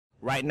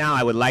Right now,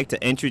 I would like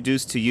to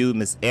introduce to you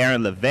Ms.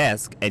 Erin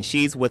Levesque, and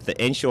she's with the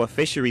Inshore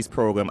Fisheries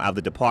Program of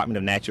the Department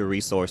of Natural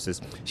Resources.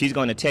 She's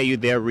going to tell you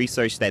their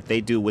research that they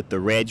do with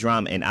the red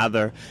drum and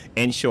other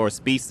inshore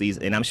species,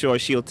 and I'm sure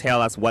she'll tell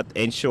us what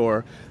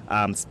inshore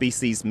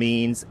species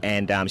means,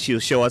 and she'll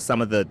show us some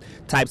of the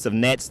types of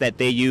nets that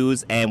they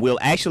use, and we'll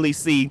actually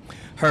see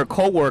her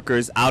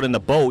co-workers out in the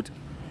boat,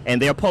 and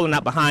they're pulling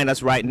up behind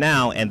us right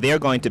now, and they're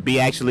going to be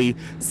actually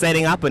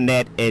setting up a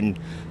net and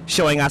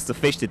showing us the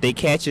fish that they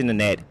catch in the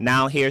net.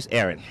 Now here's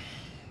Erin.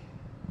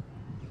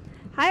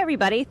 Hi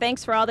everybody,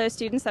 thanks for all those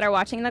students that are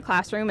watching in the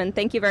classroom, and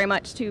thank you very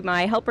much to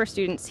my helper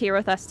students here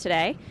with us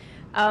today.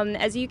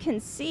 As you can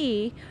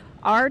see,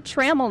 our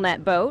trammel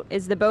net boat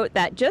is the boat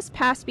that just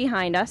passed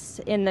behind us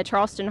in the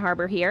Charleston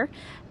Harbor here,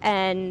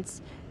 and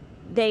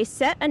they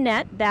set a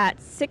net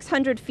that's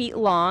 600 feet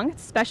long, a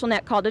special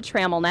net called a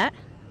trammel net.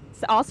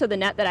 It's also the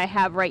net that I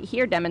have right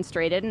here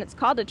demonstrated, and it's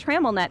called a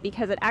trammel net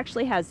because it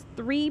actually has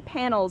 3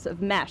 panels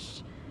of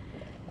mesh.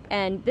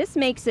 And this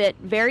makes it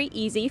very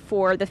easy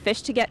for the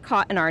fish to get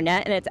caught in our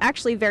net, and it's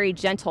actually very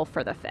gentle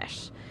for the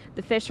fish.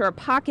 The fish are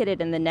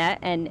pocketed in the net,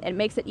 and it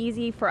makes it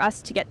easy for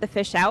us to get the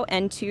fish out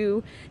and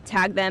to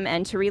tag them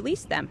and to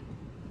release them.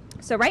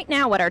 So right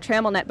now what our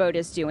trammel net boat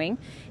is doing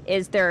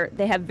is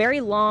they have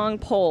very long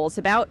poles,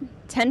 about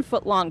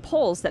 10-foot long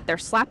poles that they're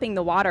slapping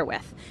the water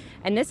with.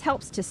 And this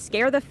helps to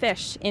scare the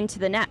fish into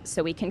the net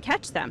so we can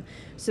catch them.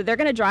 So they're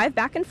going to drive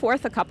back and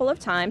forth a couple of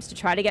times to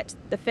try to get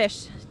the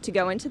fish to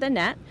go into the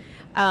net.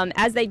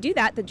 As they do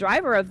that, the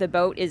driver of the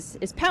boat is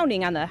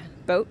pounding on the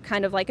boat,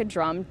 kind of like a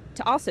drum,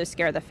 to also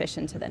scare the fish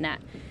into the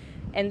net.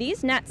 And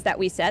these nets that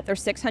we set, they're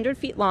 600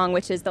 feet long,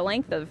 which is the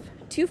length of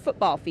 2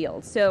 football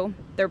fields. So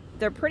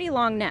they're pretty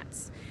long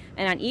nets.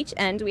 And on each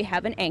end we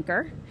have an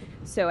anchor,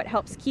 so it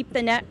helps keep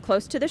the net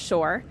close to the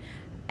shore.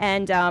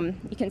 And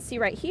you can see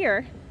right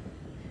here,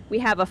 we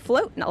have a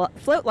float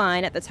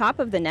line at the top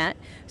of the net,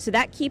 so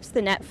that keeps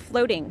the net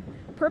floating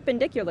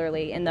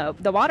perpendicularly in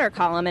the water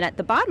column. And at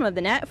the bottom of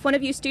the net, if one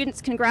of you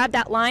students can grab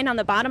that line on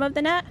the bottom of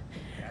the net,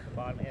 At the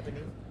bottom, Ebony.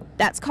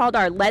 That's called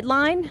our lead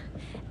line,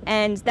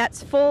 and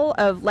that's full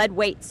of lead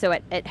weight, so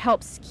it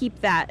helps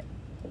keep that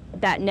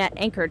net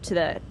anchored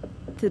to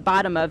the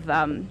bottom of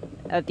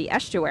the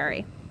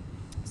estuary.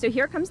 So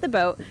here comes the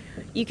boat.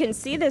 You can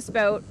see this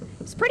boat.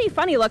 It's pretty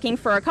funny looking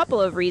for a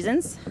couple of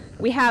reasons.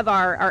 We have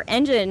our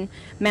engine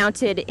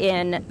mounted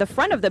in the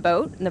front of the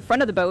boat, and the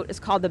front of the boat is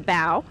called the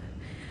bow,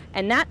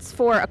 and that's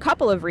for a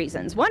couple of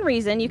reasons. One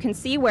reason, you can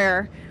see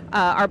where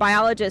our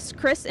biologists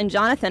Chris and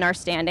Jonathan are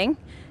standing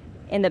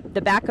in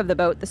the back of the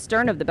boat, the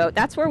stern of the boat.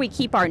 That's where we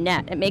keep our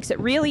net. It makes it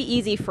really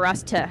easy for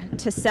us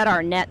to set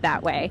our net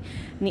that way.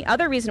 And the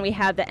other reason we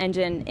have the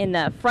engine in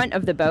the front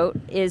of the boat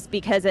is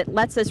because it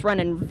lets us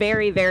run in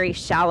very, very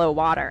shallow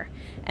water.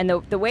 And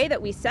the way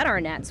that we set our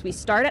nets, we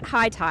start at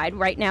high tide.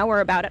 Right now we're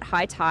about at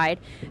high tide,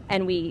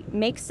 and we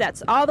make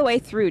sets all the way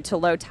through to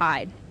low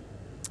tide.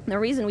 And the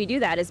reason we do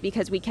that is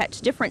because we catch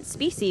different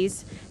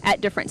species at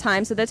different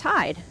times of the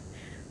tide.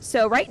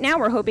 So right now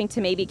we're hoping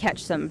to maybe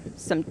catch some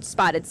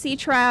spotted sea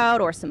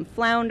trout or some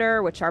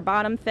flounder, which are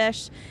bottom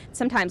fish.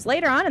 Sometimes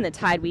later on in the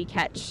tide we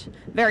catch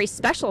very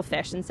special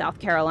fish in South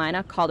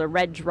Carolina called a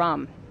red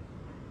drum.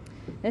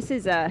 This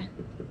is a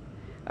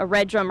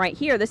red drum right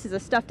here. This is a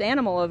stuffed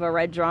animal of a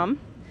red drum.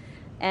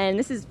 And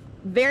this is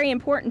very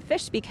important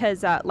fish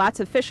because lots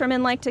of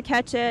fishermen like to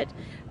catch it.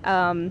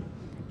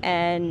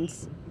 And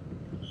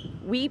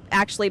we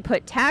actually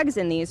put tags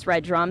in these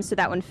red drums so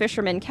that when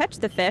fishermen catch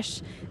the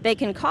fish, they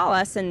can call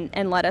us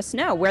and let us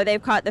know where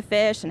they've caught the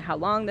fish and how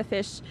long the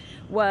fish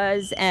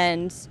was,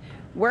 and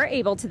we're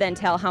able to then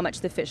tell how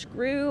much the fish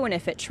grew and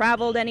if it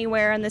traveled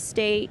anywhere in the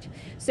state.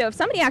 So if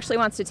somebody actually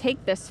wants to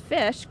take this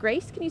fish,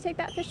 Grace, can you take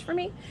that fish for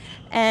me?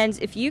 And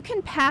if you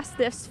can pass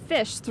this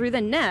fish through the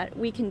net,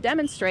 we can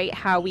demonstrate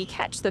how we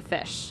catch the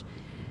fish.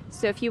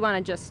 So if you want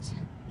to just,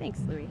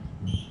 thanks Louie,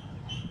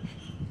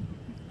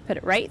 put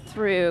it right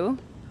through.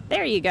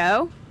 There you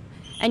go.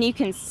 And you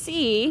can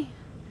see,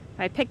 if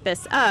I pick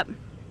this up,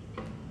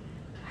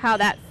 how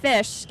that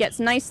fish gets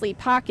nicely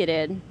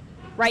pocketed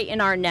right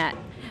in our net.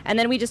 And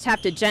then we just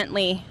have to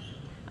gently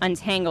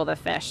untangle the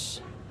fish.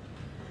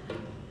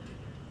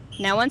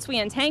 Now once we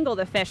untangle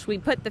the fish, we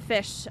put the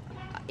fish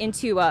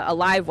into a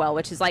live well,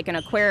 which is like an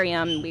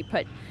aquarium. We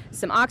put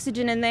some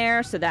oxygen in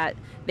there so that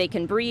they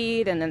can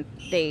breathe, and then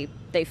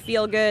they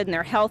feel good and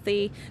they're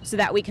healthy, so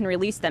that we can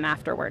release them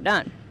after we're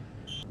done.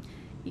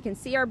 You can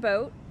see our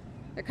boat.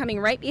 They're coming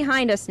right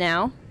behind us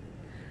now.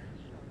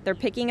 They're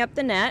picking up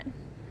the net.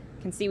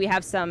 You can see we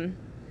have some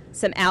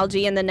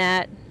algae in the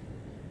net.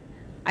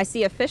 I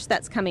see a fish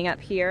that's coming up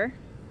here.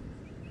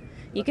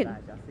 You can I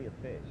see a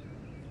fish.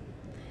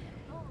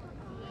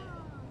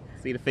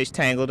 See the fish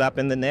tangled up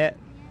in the net?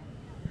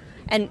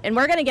 And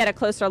we're going to get a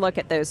closer look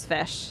at those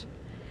fish.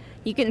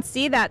 You can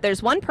see that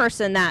there's one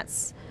person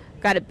that's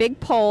got a big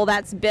pole,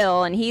 that's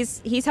Bill, and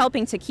he's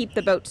helping to keep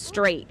the boat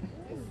straight.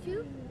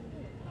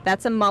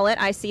 That's a mullet.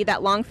 I see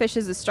that long fish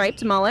is a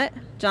striped mullet.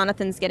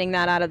 Jonathan's getting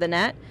that out of the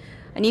net.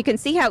 And you can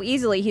see how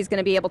easily he's going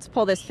to be able to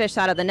pull this fish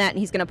out of the net, and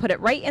he's going to put it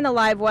right in the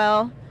live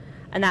well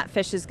and that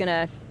fish is going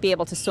to be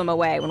able to swim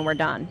away when we're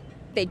done.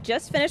 They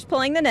just finished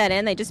pulling the net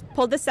in. They just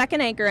pulled the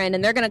second anchor in,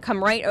 and they're going to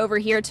come right over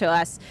here to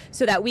us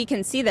so that we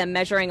can see them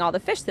measuring all the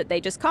fish that they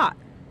just caught.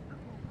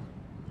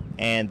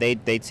 And they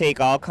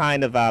take all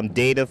kind of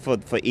data for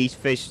each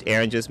fish.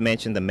 Aaron just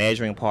mentioned the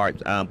measuring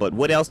part, but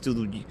what else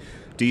do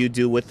you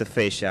do with the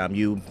fish?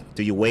 Do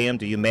you weigh them?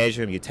 Do you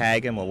measure them? You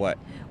tag them, or what?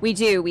 We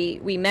do.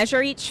 We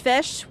measure each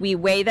fish. We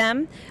weigh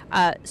them.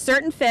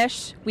 Certain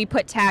fish we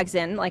put tags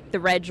in, like the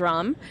red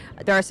drum.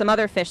 There are some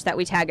other fish that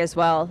we tag as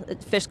well. A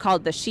fish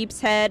called the sheep's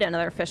head,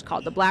 another fish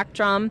called the black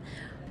drum.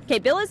 Okay,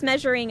 Bill is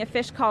measuring a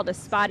fish called a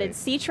spotted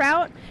sea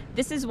trout.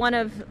 This is one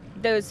of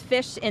those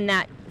fish in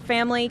that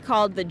family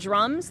called the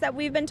drums that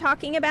we've been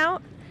talking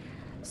about.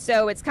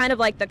 So it's kind of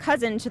like the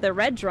cousin to the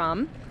red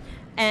drum.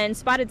 And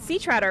spotted sea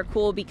trout are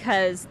cool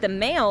because the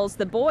males,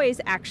 the boys,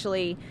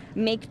 actually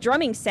make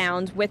drumming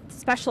sounds with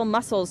special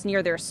muscles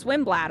near their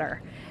swim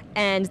bladder.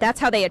 And that's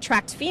how they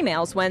attract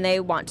females when they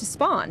want to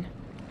spawn.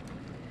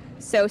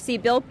 So see,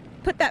 Bill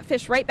put that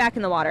fish right back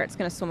in the water. It's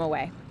going to swim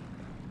away.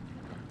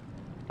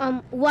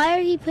 Why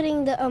are he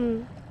putting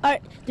the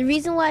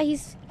reason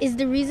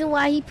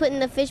why he putting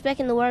the fish back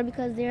in the water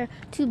because they're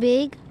too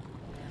big?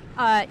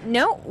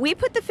 No, we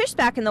put the fish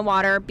back in the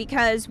water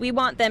because we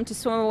want them to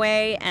swim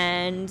away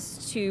and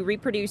to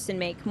reproduce and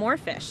make more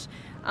fish.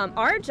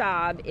 Our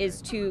job is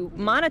to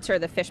monitor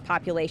the fish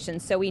population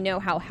so we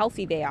know how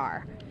healthy they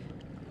are.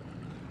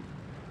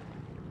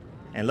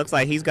 And it looks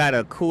like he's got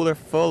a cooler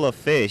full of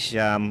fish.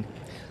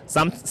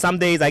 Some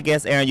days, I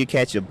guess, Aaron, you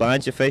catch a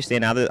bunch of fish.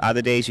 Then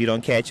other days you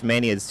don't catch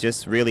many. It's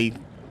just really,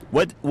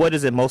 what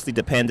is it mostly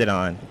dependent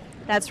on?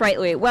 That's right,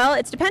 Louis. Well,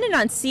 it's dependent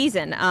on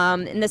season.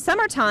 In the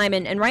summertime,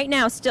 and right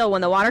now still, when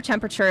the water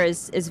temperature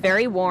is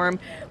very warm,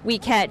 we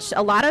catch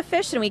a lot of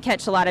fish and we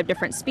catch a lot of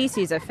different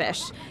species of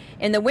fish.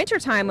 In the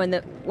wintertime,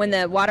 when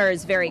the water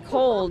is very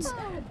cold,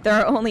 there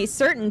are only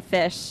certain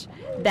fish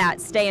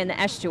that stay in the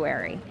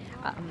estuary.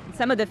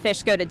 Some of the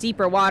fish go to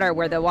deeper water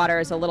where the water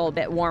is a little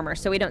bit warmer,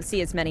 so we don't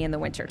see as many in the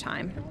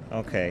wintertime.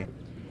 Okay.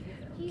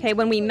 Okay,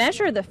 when we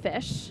measure the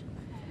fish,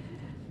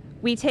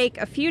 we take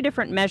a few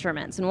different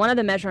measurements, and one of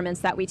the measurements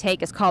that we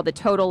take is called the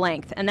total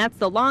length, and that's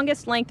the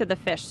longest length of the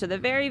fish, so the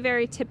very,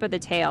 very tip of the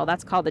tail,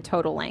 that's called the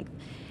total length.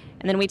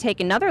 And then we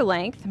take another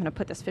length, I'm going to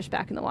put this fish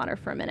back in the water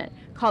for a minute,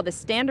 called the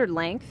standard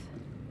length.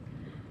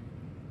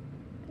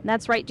 And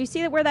that's right, do you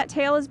see where that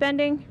tail is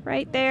bending?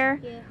 Right there?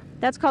 Yeah.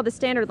 That's called the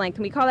standard length,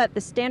 and we call that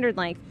the standard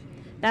length.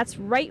 That's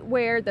right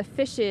where the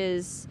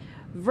fish's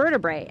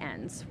vertebrae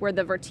ends, where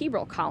the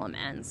vertebral column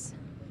ends.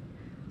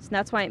 So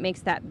that's why it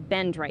makes that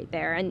bend right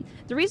there. And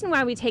the reason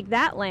why we take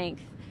that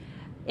length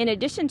in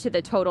addition to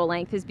the total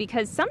length is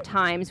because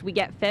sometimes we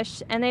get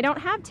fish and they don't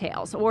have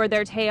tails, or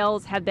their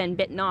tails have been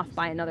bitten off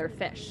by another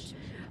fish.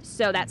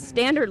 So that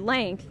standard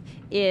length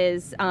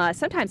is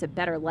sometimes a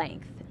better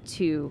length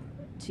to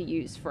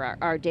use for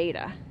our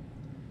data.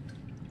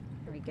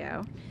 There we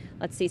go.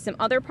 Let's see some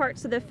other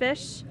parts of the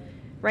fish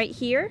right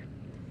here.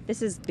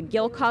 This is the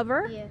gill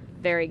cover. Yeah.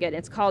 Very good.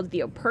 It's called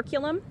the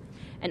operculum.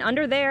 And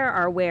under there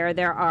are where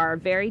there are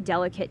very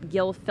delicate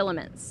gill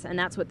filaments, and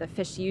that's what the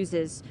fish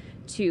uses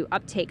to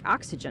uptake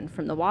oxygen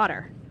from the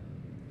water.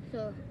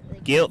 So,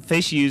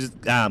 Fish use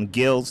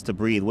gills to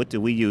breathe. What do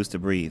we use to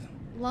breathe?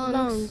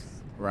 lungs.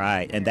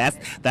 Right, and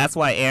that's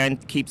why Erin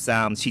keeps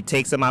she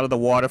takes them out of the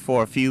water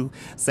for a few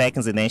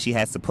seconds, and then she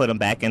has to put them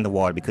back in the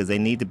water because they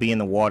need to be in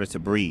the water to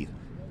breathe.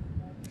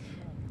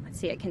 Let's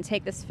see, I can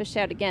take this fish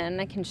out again.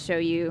 I can show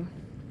you.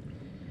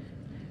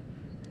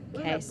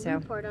 Okay, so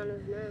Part on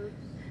his nose.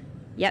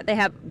 yeah, they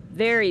have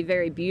very,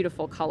 very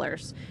beautiful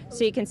colors.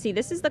 So you can see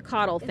this is the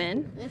caudal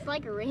fin. It's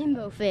like a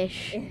rainbow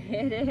fish.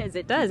 It is.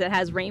 It does. It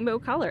has rainbow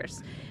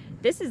colors.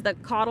 This is the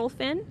caudal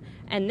fin,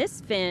 and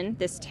this fin,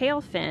 this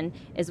tail fin,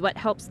 is what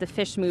helps the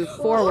fish move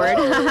forward.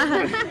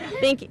 I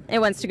think it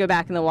wants to go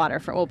back in the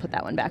water. We'll put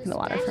that one back in the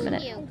water for a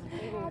minute.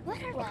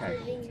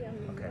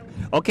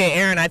 Okay,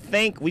 Erin, I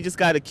think we just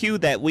got a cue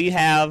that we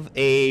have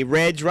a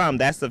red drum.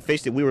 That's the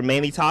fish that we were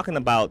mainly talking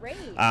about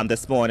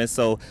this morning.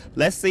 So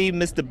let's see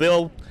Mr.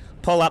 Bill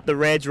pull up the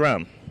red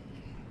drum.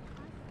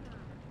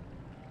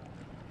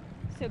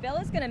 So Bill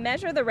is going to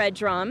measure the red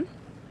drum.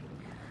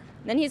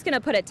 Then he's going to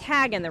put a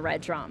tag in the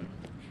red drum.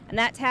 And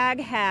that tag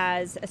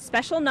has a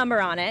special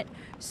number on it.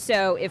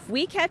 So if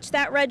we catch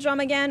that red drum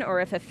again,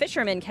 or if a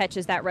fisherman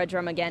catches that red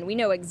drum again, we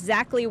know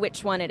exactly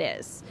which one it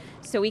is.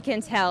 So we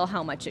can tell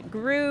how much it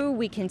grew,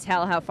 we can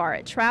tell how far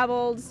it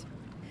traveled.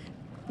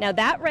 Now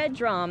that red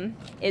drum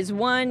is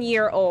 1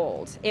 year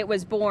old. It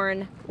was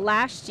born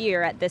last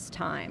year at this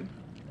time.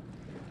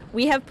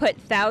 We have put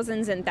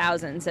thousands and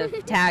thousands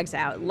of tags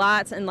out,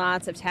 lots and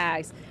lots of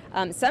tags.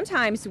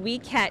 Sometimes we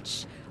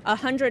catch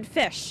 100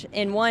 fish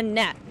in one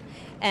net,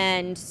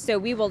 and so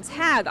we will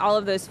tag all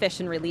of those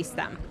fish and release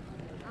them.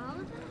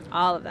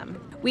 All of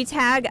them. We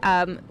tag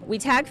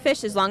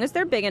fish as long as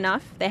they're big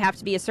enough. They have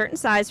to be a certain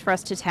size for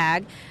us to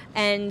tag,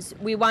 and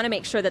we want to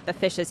make sure that the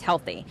fish is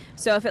healthy.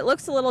 So if it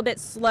looks a little bit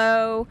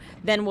slow,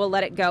 then we'll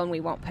let it go and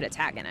we won't put a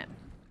tag in it.